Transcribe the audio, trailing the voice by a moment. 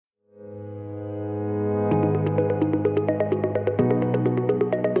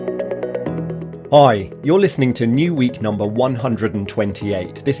Hi, you're listening to New Week number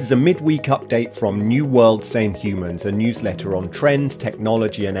 128. This is a midweek update from New World Same Humans, a newsletter on trends,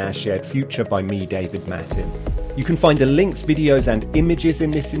 technology and our shared future by me, David Mattin. You can find the links, videos and images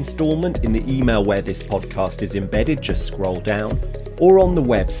in this instalment in the email where this podcast is embedded, just scroll down, or on the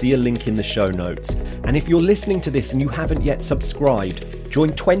web, see a link in the show notes. And if you're listening to this and you haven't yet subscribed,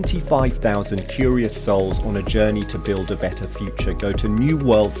 join 25,000 curious souls on a journey to build a better future. Go to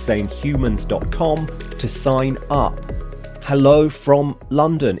newworldsamehumans.com to sign up. Hello from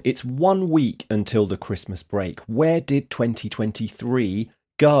London. It's 1 week until the Christmas break. Where did 2023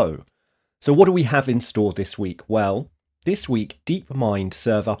 go? So what do we have in store this week? Well, this week, DeepMind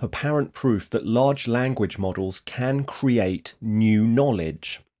serve up apparent proof that large language models can create new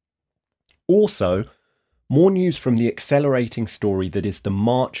knowledge. Also, more news from the accelerating story that is the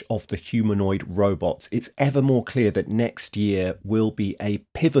march of the humanoid robots. It's ever more clear that next year will be a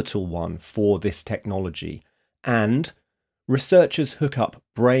pivotal one for this technology. And researchers hook up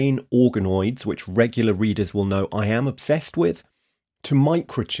brain organoids, which regular readers will know I am obsessed with, to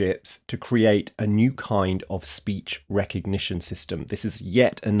microchips to create a new kind of speech recognition system. This is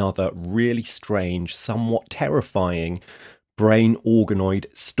yet another really strange, somewhat terrifying brain organoid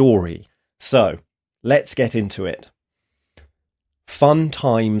story. So, let's get into it. Fun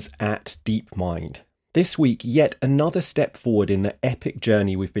times at DeepMind. This week, yet another step forward in the epic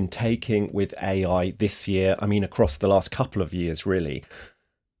journey we've been taking with AI this year. Across the last couple of years, really.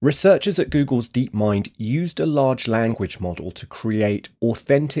 Researchers at Google's DeepMind used a large language model to create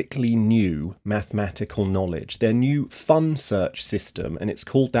authentically new mathematical knowledge, their new fun search system, and it's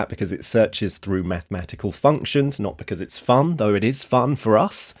called that because it searches through mathematical functions, not because it's fun, though it is fun for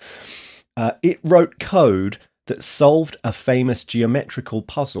us. It wrote code that solved a famous geometrical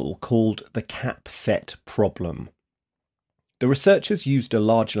puzzle called the CAPSET problem. The researchers used a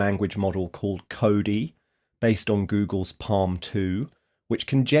large language model called Cody, based on Google's Palm 2, which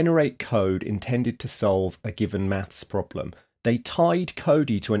can generate code intended to solve a given maths problem. They tied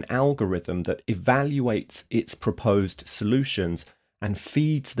Cody to an algorithm that evaluates its proposed solutions and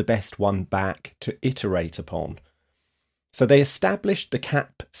feeds the best one back to iterate upon. So they established the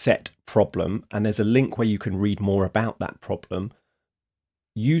CAPSET problem, and there's a link where you can read more about that problem,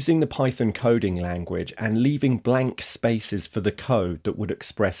 using the Python coding language and leaving blank spaces for the code that would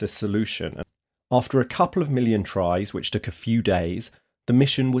express a solution. After a couple of million tries, which took a few days, the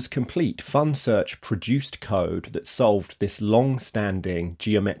mission was complete. FunSearch produced code that solved this long-standing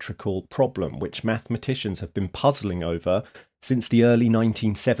geometrical problem, which mathematicians have been puzzling over since the early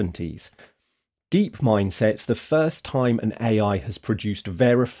 1970s. DeepMind says it's the first time an AI has produced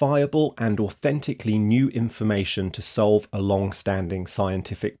verifiable and authentically new information to solve a long-standing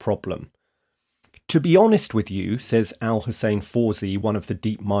scientific problem. To be honest with you, says Al-Hussein Fawzi, one of the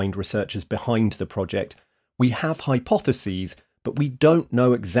DeepMind researchers behind the project, we have hypotheses, but we don't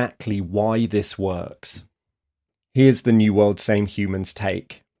know exactly why this works. Here's the New World Same Humans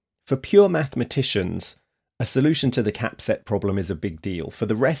take. For pure mathematicians, a solution to the CAPSET problem is a big deal. For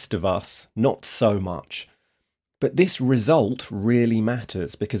the rest of us, not so much. But this result really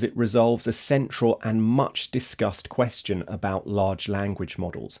matters because it resolves a central and much discussed question about large language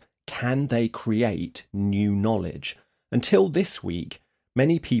models. Can they create new knowledge? Until this week,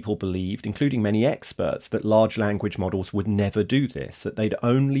 many people believed, including many experts, that large language models would never do this, that they'd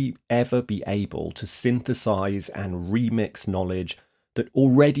only ever be able to synthesize and remix knowledge that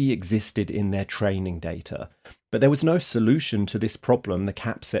already existed in their training data. But there was no solution to this problem, the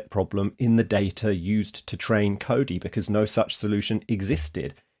CAPSET problem, in the data used to train Cody because no such solution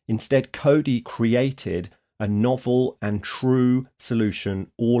existed. Instead, Cody created a novel and true solution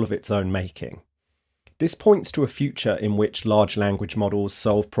all of its own making. This points to a future in which large language models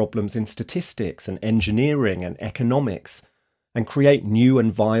solve problems in statistics and engineering and economics and create new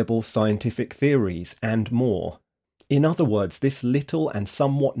and viable scientific theories and more. In other words, this little and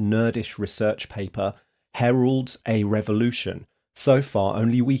somewhat nerdish research paper heralds a revolution. So far,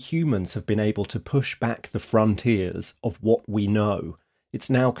 only we humans have been able to push back the frontiers of what we know. It's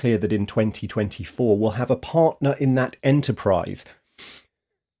now clear that in 2024 we'll have a partner in that enterprise.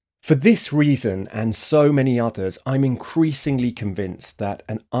 For this reason and so many others, I'm increasingly convinced that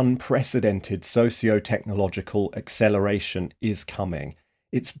an unprecedented socio-technological acceleration is coming.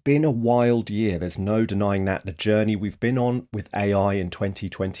 It's been a wild year, there's no denying that. The journey we've been on with AI in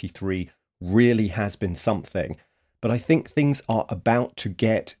 2023 really has been something. But I think things are about to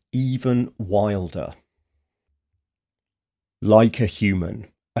get even wilder. Like a Human.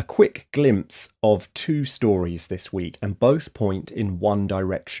 A quick glimpse of two stories this week, and both point in one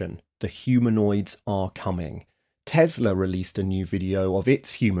direction. The humanoids are coming. Tesla released a new video of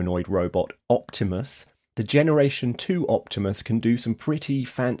its humanoid robot, Optimus. The Generation 2 Optimus can do some pretty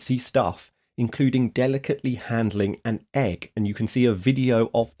fancy stuff, including delicately handling an egg, and you can see a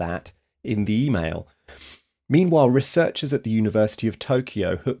video of that in the email. Meanwhile, researchers at the University of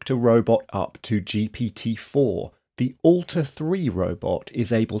Tokyo hooked a robot up to GPT-4. The Alta 3 robot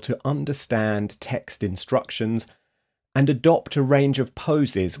is able to understand text instructions and adopt a range of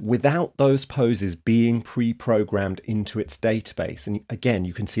poses without those poses being pre-programmed into its database. And again,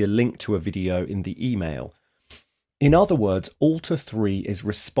 you can see a link to a video in the email. In other words, Alta 3 is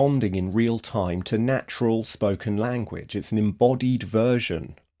responding in real time to natural spoken language. It's an embodied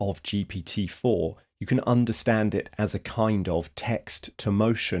version of GPT-4. You can understand it as a kind of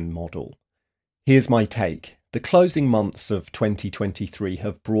text-to-motion model. Here's my take. The closing months of 2023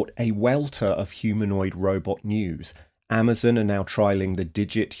 have brought a welter of humanoid robot news. Amazon are now trialling the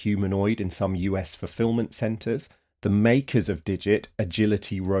Digit humanoid in some US fulfillment centers. The makers of Digit,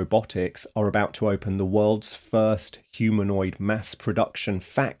 Agility Robotics, are about to open the world's first humanoid mass production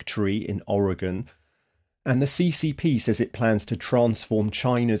factory in Oregon. And the CCP says it plans to transform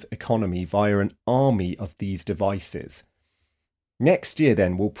China's economy via an army of these devices. Next year,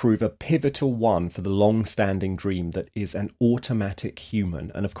 then, will prove a pivotal one for the long-standing dream that is an automatic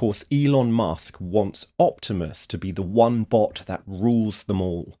human. And of course, Elon Musk wants Optimus to be the one bot that rules them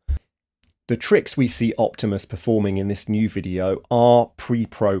all. The tricks we see Optimus performing in this new video are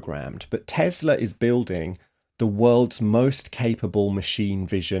pre-programmed, but Tesla is building the world's most capable machine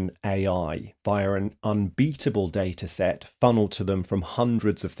vision AI via an unbeatable data set funneled to them from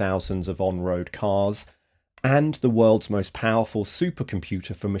hundreds of thousands of on-road cars, and the world's most powerful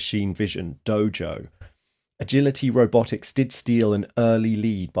supercomputer for machine vision, Dojo. Agility Robotics did steal an early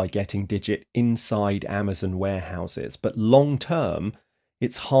lead by getting Digit inside Amazon warehouses, but long-term,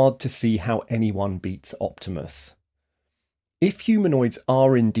 it's hard to see how anyone beats Optimus. If humanoids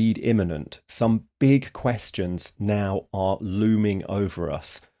are indeed imminent, some big questions now are looming over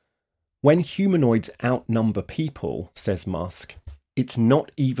us. When humanoids outnumber people, says Musk, it's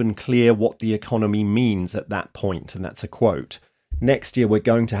not even clear what the economy means at that point, and that's a quote. Next year, we're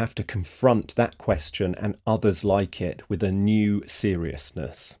going to have to confront that question and others like it with a new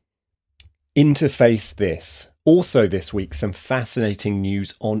seriousness. Interface this. Also this week, some fascinating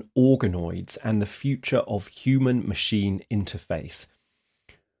news on organoids and the future of human-machine interface.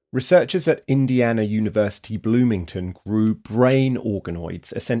 Researchers at Indiana University Bloomington grew brain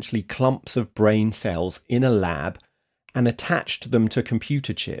organoids, essentially clumps of brain cells, in a lab and attached them to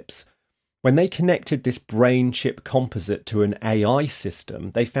computer chips. When they connected this brain chip composite to an AI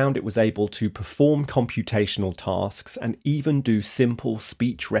system, they found it was able to perform computational tasks and even do simple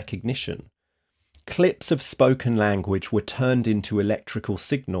speech recognition. Clips of spoken language were turned into electrical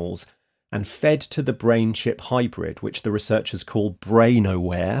signals and fed to the brain chip hybrid, which the researchers call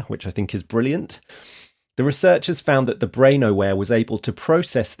BrainAware, which I think is brilliant. The researchers found that the BrainAware was able to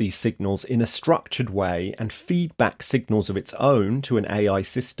process these signals in a structured way and feed back signals of its own to an AI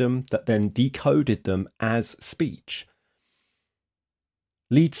system that then decoded them as speech.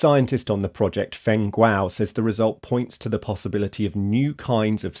 Lead scientist on the project, Feng Guo, says the result points to the possibility of new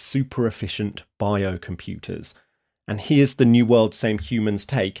kinds of super-efficient biocomputers. And here's the New World Same Humans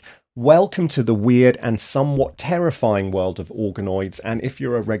take. Welcome to the weird and somewhat terrifying world of organoids. And if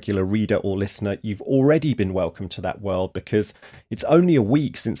you're a regular reader or listener, you've already been welcomed to that world because it's only a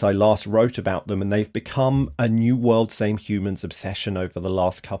week since I last wrote about them and they've become a New World Same Humans obsession over the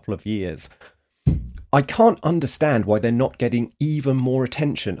last couple of years. I can't understand why they're not getting even more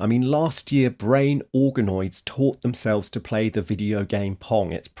attention. I mean, last year, brain organoids taught themselves to play the video game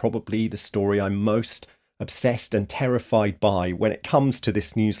Pong. It's probably the story I'm most obsessed and terrified by when it comes to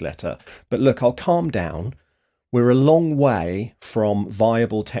this newsletter. But look, I'll calm down. We're a long way from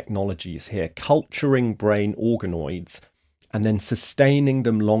viable technologies here. Culturing brain organoids and then sustaining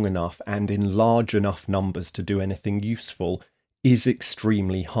them long enough and in large enough numbers to do anything useful is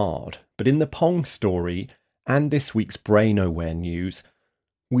extremely hard. But in the Pong story and this week's BrainAware news,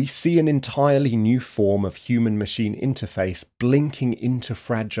 we see an entirely new form of human-machine interface blinking into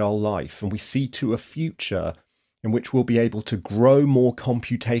fragile life, and we see to a future in which we'll be able to grow more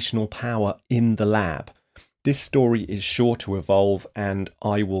computational power in the lab. This story is sure to evolve, and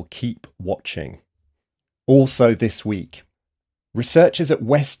I will keep watching. Also this week, researchers at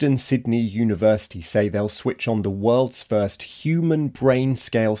Western Sydney University say they'll switch on the world's first human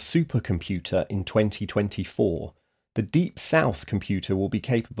brain-scale supercomputer in 2024. The Deep South computer will be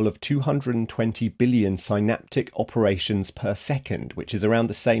capable of 220 billion synaptic operations per second, which is around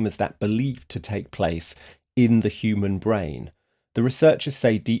the same as that believed to take place in the human brain. The researchers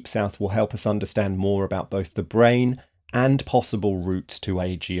say Deep South will help us understand more about both the brain and possible routes to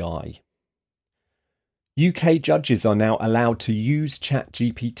AGI. UK judges are now allowed to use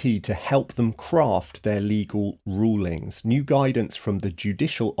ChatGPT to help them craft their legal rulings. New guidance from the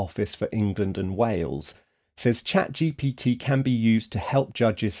Judicial Office for England and Wales says ChatGPT can be used to help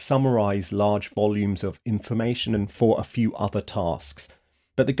judges summarise large volumes of information and for a few other tasks.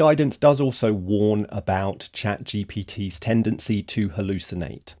 But the guidance does also warn about ChatGPT's tendency to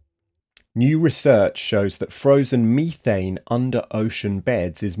hallucinate. New research shows that frozen methane under ocean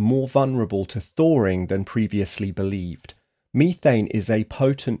beds is more vulnerable to thawing than previously believed. Methane is a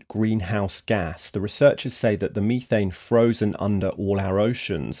potent greenhouse gas. The researchers say that the methane frozen under all our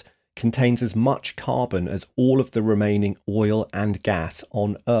oceans contains as much carbon as all of the remaining oil and gas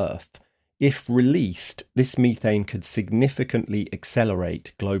on Earth. If released, this methane could significantly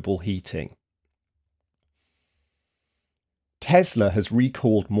accelerate global heating. Tesla has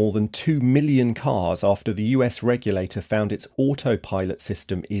recalled more than 2 million cars after the US regulator found its autopilot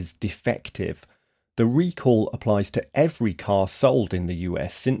system is defective. The recall applies to every car sold in the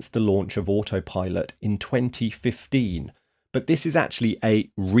US since the launch of autopilot in 2015. But this is actually a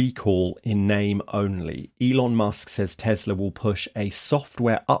recall in name only. Elon Musk says Tesla will push a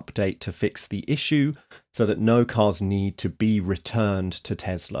software update to fix the issue so that no cars need to be returned to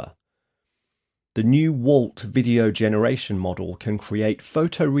Tesla. The new Walt video generation model can create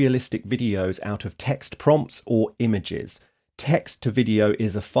photorealistic videos out of text prompts or images. Text to video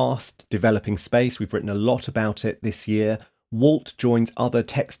is a fast developing space. We've written a lot about it this year. Walt joins other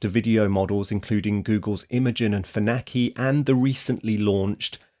text to video models, including Google's Imagen and Phenaki, and the recently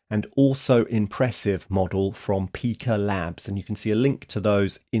launched and also impressive model from Pika Labs. And you can see a link to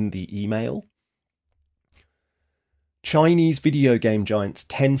those in the email. Chinese video game giants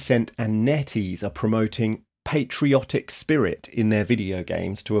Tencent and NetEase are promoting patriotic spirit in their video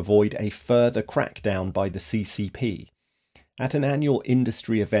games to avoid a further crackdown by the CCP. At an annual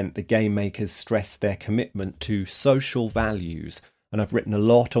industry event, the game makers stressed their commitment to social values, and I've written a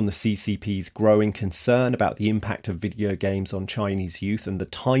lot on the CCP's growing concern about the impact of video games on Chinese youth and the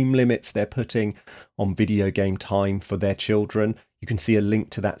time limits they're putting on video game time for their children. You can see a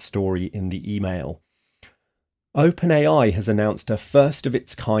link to that story in the email. OpenAI has announced a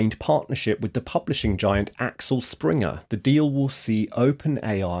first-of-its-kind partnership with the publishing giant Axel Springer. The deal will see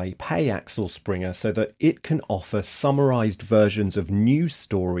OpenAI pay Axel Springer so that it can offer summarized versions of news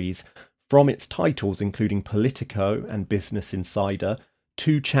stories from its titles, including Politico and Business Insider,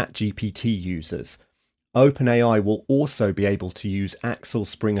 to ChatGPT users. OpenAI will also be able to use Axel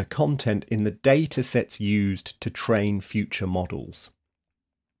Springer content in the datasets used to train future models.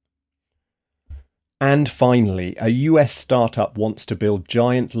 And finally, a US startup wants to build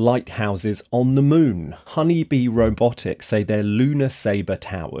giant lighthouses on the moon. Honeybee Robotics say their Lunar Sabre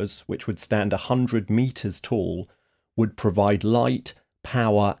towers, which would stand 100 meters tall, would provide light,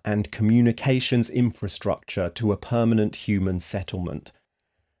 power, and communications infrastructure to a permanent human settlement.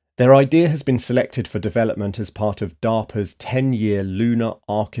 Their idea has been selected for development as part of DARPA's 10-year Lunar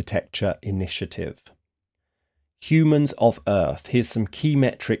Architecture Initiative. Humans of Earth. Here's some key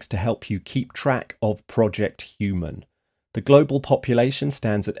metrics to help you keep track of Project Human. The global population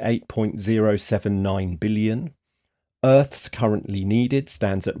stands at 8.079 billion. Earth's currently needed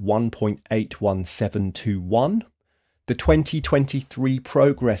stands at 1.81721. The 2023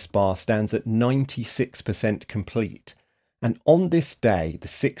 progress bar stands at 96% complete. And on this day, the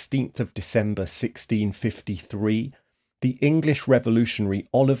 16th of December 1653, the English revolutionary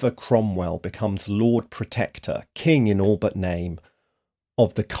Oliver Cromwell becomes Lord Protector, king in all but name,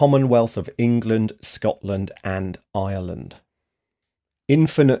 of the Commonwealth of England, Scotland and Ireland.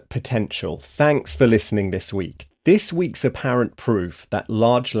 Infinite potential. Thanks for listening this week. This week's apparent proof that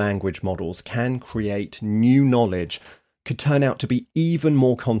large language models can create new knowledge could turn out to be even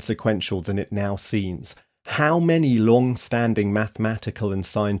more consequential than it now seems. How many long-standing mathematical and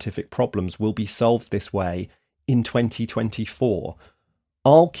scientific problems will be solved this way in 2024?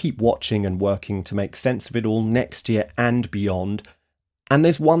 I'll keep watching and working to make sense of it all next year and beyond. And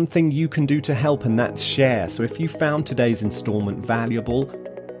there's one thing you can do to help, and that's share. So if you found today's installment valuable,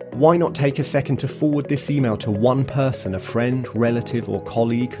 why not take a second to forward this email to one person, a friend, relative or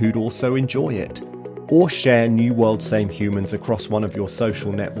colleague who'd also enjoy it? Or share New World Same Humans across one of your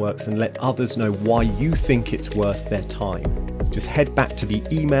social networks and let others know why you think it's worth their time. Just head back to the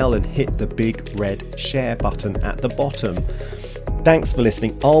email and hit the big red share button at the bottom. Thanks for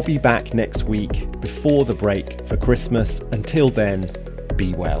listening. I'll be back next week before the break for Christmas. Until then,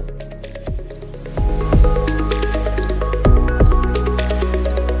 be well.